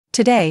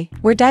Today,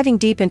 we're diving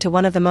deep into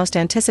one of the most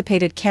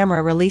anticipated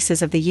camera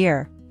releases of the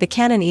year, the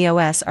Canon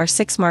EOS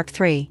R6 Mark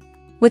III.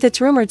 With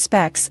its rumored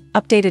specs,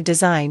 updated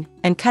design,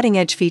 and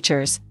cutting-edge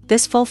features,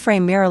 this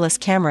full-frame mirrorless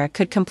camera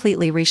could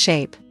completely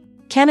reshape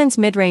Canon's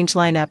mid-range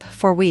lineup.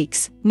 For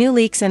weeks, new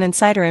leaks and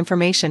insider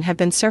information have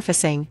been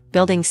surfacing,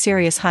 building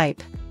serious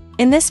hype.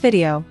 In this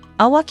video,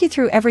 I'll walk you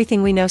through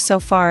everything we know so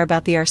far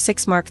about the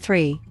R6 Mark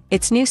III,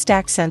 its new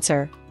stacked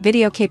sensor,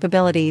 video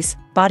capabilities,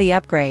 body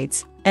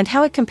upgrades, and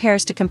how it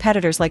compares to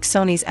competitors like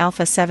Sony's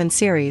Alpha 7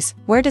 series.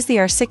 Where does the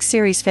R6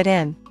 series fit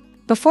in?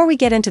 Before we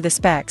get into the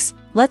specs,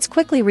 let's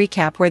quickly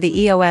recap where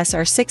the EOS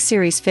R6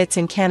 series fits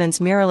in Canon's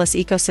mirrorless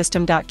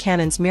ecosystem.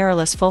 Canon's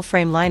mirrorless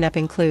full-frame lineup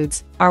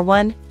includes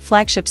R1,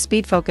 flagship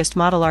speed-focused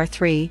model,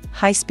 R3,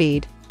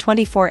 high-speed,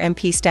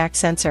 24MP stacked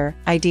sensor,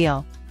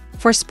 ideal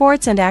for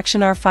sports and action,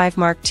 R5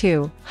 Mark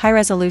II,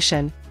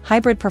 high-resolution,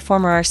 hybrid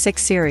performer, R6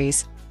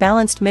 series,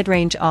 balanced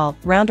mid-range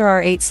all-rounder,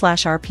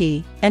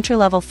 R8/RP,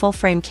 entry-level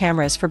full-frame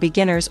cameras for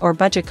beginners or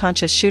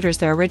budget-conscious shooters.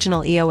 The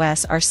original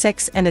EOS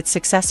R6 and its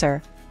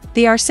successor,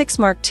 the R6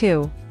 Mark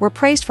II, were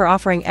praised for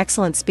offering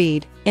excellent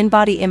speed,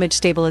 in-body image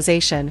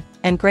stabilization,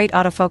 and great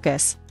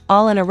autofocus,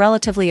 all in a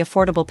relatively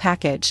affordable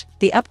package.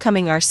 The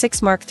upcoming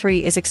R6 Mark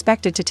III is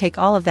expected to take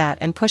all of that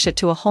and push it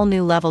to a whole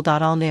new level.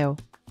 All new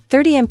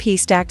 30MP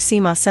stacked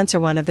CMOS sensor.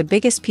 One of the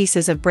biggest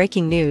pieces of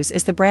breaking news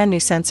is the brand new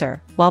sensor.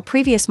 While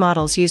previous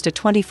models used a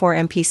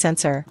 24MP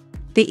sensor,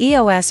 the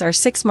EOS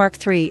R6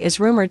 Mark III is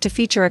rumored to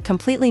feature a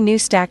completely new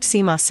stacked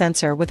CMOS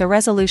sensor with a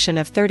resolution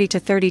of 30 to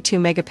 32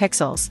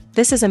 megapixels.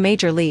 This is a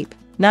major leap,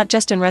 not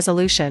just in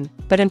resolution,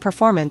 but in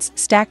performance.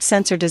 Stacked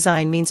sensor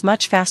design means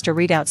much faster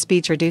readout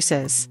speeds,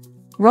 reduces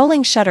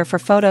rolling shutter for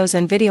photos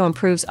and video,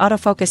 improves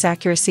autofocus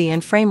accuracy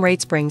and frame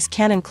rates, brings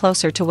Canon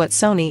closer to what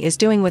Sony is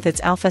doing with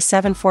its Alpha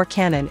 7 IV.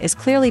 Canon is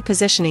clearly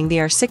positioning the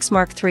R6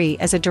 Mark III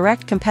as a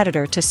direct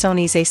competitor to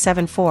Sony's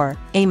A7 IV,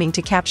 aiming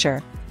to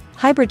capture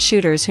hybrid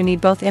shooters who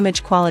need both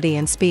image quality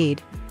and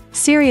speed.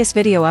 Serious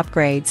video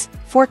upgrades,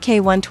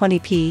 4K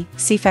 120p,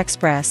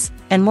 CF-Express,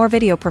 and more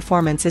video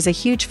performance is a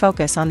huge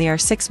focus on the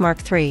R6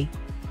 Mark III.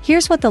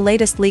 Here's what the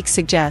latest leaks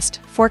suggest: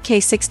 4K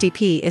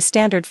 60p is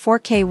standard,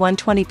 4K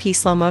 120p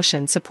slow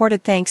motion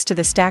supported thanks to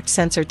the stacked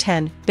sensor,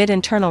 10-bit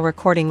internal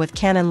recording with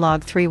Canon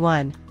Log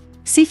 3.1.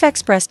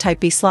 CF-Express Type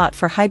B slot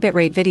for high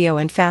bitrate video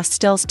and fast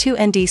stills,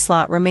 2ND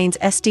slot remains,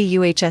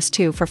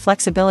 SD-UHS-2 for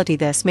flexibility.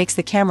 This makes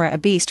the camera a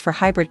beast for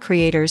hybrid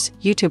creators,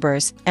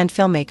 YouTubers, and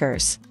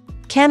filmmakers.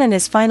 Canon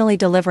is finally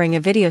delivering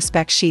a video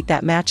spec sheet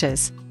that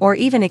matches, or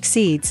even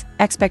exceeds,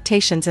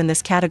 expectations in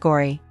this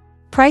category.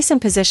 Price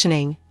and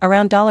positioning,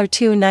 around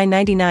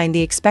 $2,999.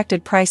 The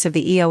expected price of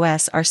the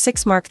EOS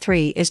R6 Mark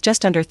III is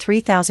just under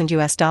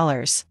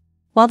 $3,000.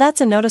 While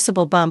that's a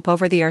noticeable bump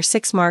over the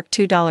R6 Mark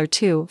II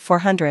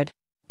 $2,400,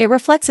 it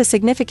reflects a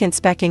significant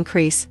spec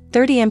increase: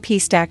 30MP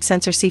stacked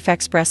sensor,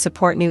 CF-Express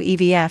support, new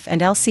EVF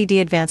and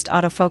LCD, advanced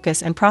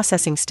autofocus and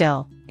processing.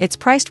 Still, it's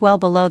priced well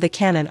below the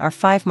Canon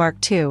R5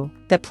 Mark II,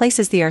 that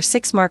places the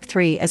R6 Mark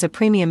III as a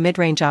premium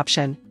mid-range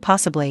option,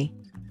 possibly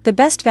the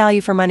best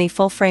value for money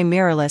full-frame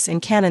mirrorless in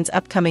Canon's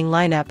upcoming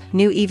lineup.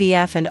 New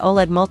EVF and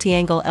OLED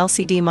multi-angle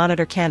LCD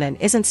monitor. Canon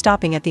isn't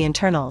stopping at the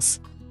internals.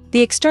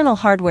 The external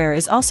hardware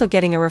is also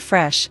getting a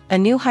refresh. A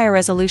new higher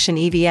resolution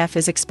EVF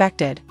is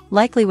expected,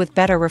 likely with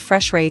better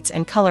refresh rates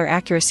and color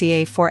accuracy.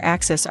 A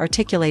 4-axis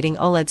articulating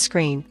OLED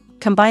screen,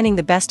 combining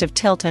the best of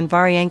tilt and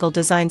vari-angle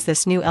designs.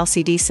 This new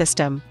LCD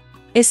system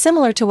is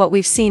similar to what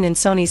we've seen in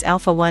Sony's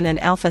Alpha 1 and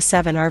Alpha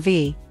 7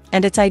 RV,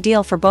 and it's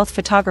ideal for both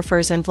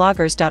photographers and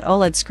vloggers.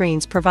 OLED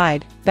screens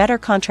provide better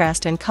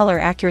contrast and color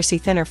accuracy,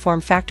 thinner form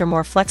factor,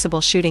 more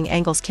flexible shooting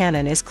angles.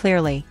 Canon is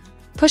clearly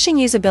pushing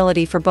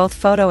usability for both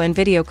photo and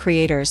video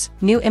creators.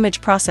 New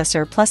image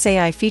processor plus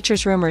AI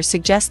features. Rumors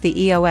suggest the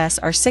EOS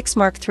R6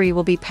 Mark III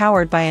will be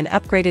powered by an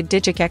upgraded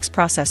Digic X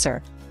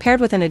processor,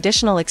 paired with an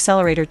additional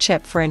accelerator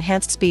chip for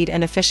enhanced speed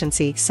and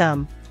efficiency.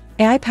 Some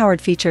AI-powered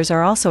features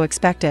are also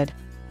expected,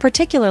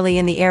 particularly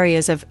in the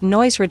areas of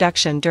noise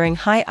reduction during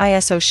high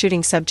ISO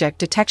shooting, subject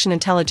detection,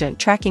 intelligent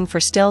tracking for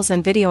stills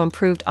and video,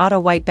 improved auto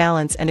white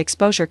balance and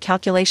exposure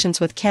calculations.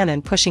 With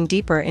Canon pushing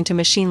deeper into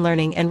machine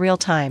learning and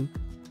real-time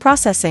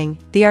processing,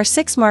 the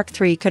R6 Mark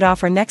III could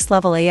offer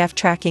next-level AF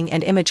tracking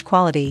and image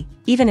quality,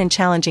 even in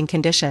challenging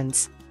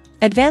conditions.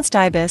 Advanced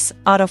IBIS,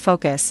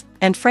 autofocus,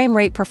 and frame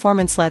rate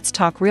performance. Let's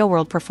talk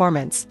real-world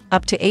performance.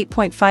 Up to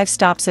 8.5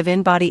 stops of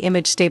in-body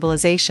image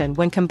stabilization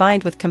when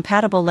combined with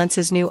compatible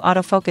lenses. New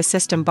autofocus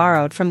system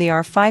borrowed from the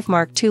R5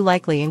 Mark II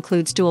likely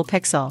includes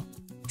dual-pixel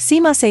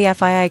CMOS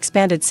AF II,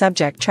 expanded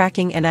subject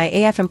tracking, and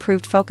IAF,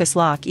 improved focus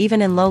lock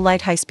even in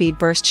low-light high-speed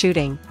burst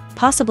shooting,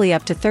 possibly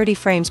up to 30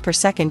 frames per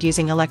second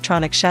using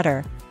electronic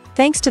shutter.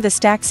 Thanks to the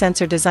stacked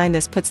sensor design,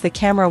 this puts the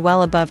camera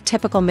well above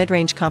typical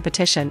mid-range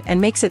competition and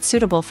makes it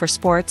suitable for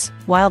sports,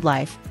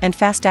 wildlife, and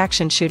fast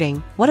action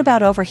shooting. What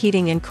about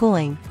overheating and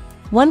cooling?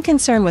 One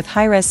concern with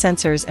high-res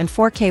sensors and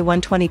 4K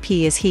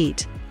 120p is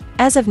heat.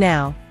 As of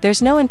now,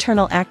 there's no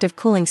internal active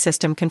cooling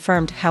system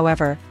confirmed.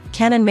 However,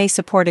 Canon may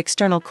support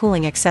external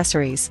cooling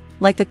accessories,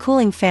 like the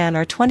cooling fan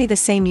R20, the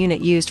same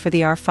unit used for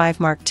the R5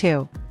 Mark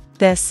II.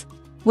 This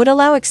Would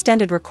allow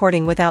extended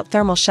recording without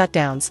thermal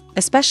shutdowns,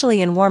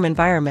 especially in warm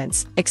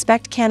environments.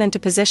 Expect Canon to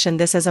position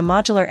this as a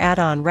modular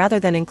add-on rather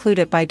than include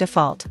it by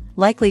default,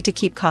 likely to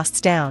keep costs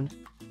down.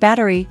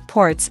 Battery,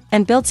 ports,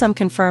 and build. Some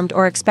confirmed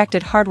or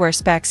expected hardware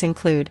specs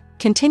include,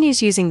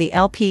 continues using the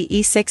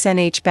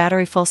LPE6NH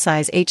battery,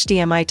 full-size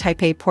HDMI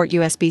Type-A port,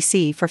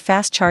 USB-C for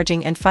fast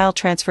charging and file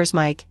transfers,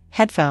 mic,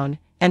 headphone,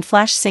 and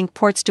flash sync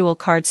ports, dual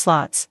card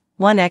slots,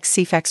 1x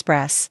CF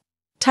Express.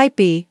 Type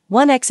B,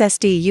 1x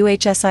SD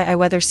UHSI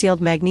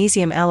weather-sealed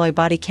magnesium alloy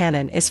body.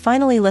 Canon is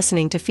finally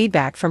listening to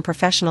feedback from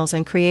professionals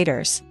and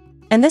creators.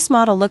 And this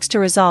model looks to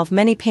resolve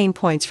many pain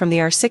points from the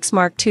R6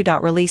 Mark II.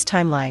 Release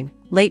timeline,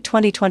 late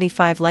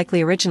 2025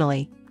 likely.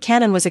 Originally,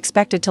 Canon was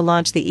expected to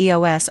launch the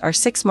EOS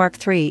R6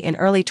 Mark III in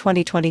early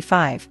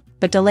 2025,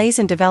 but delays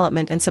in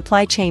development and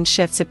supply chain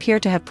shifts appear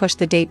to have pushed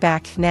the date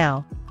back.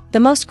 Now, the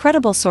most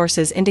credible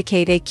sources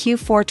indicate a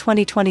Q4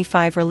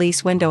 2025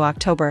 release window,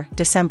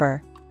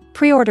 October-December.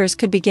 Pre-orders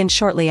could begin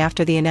shortly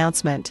after the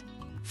announcement.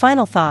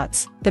 Final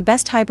thoughts: the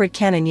best hybrid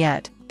Canon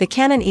yet. The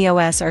Canon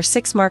EOS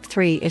R6 Mark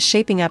III is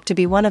shaping up to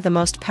be one of the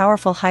most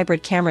powerful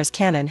hybrid cameras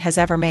Canon has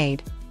ever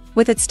made.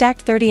 With its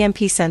stacked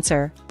 30MP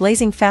sensor,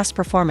 blazing fast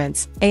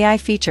performance, AI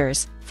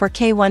features,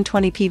 4K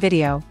 120p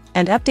video,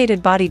 and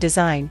updated body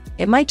design,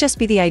 it might just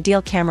be the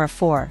ideal camera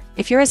for.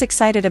 If you're as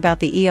excited about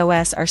the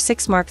EOS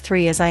R6 Mark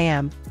III as I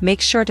am,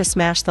 make sure to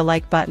smash the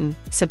like button,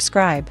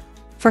 subscribe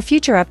for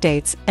future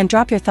updates, and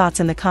drop your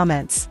thoughts in the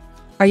comments.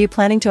 Are you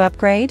planning to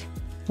upgrade?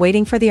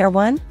 Waiting for the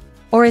R1?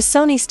 Or is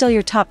Sony still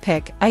your top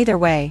pick? Either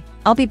way,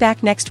 I'll be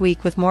back next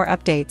week with more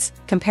updates,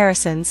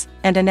 comparisons,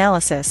 and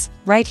analysis,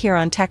 right here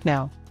on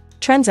Techno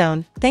Trend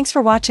Zone. Thanks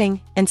for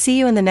watching, and see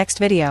you in the next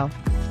video.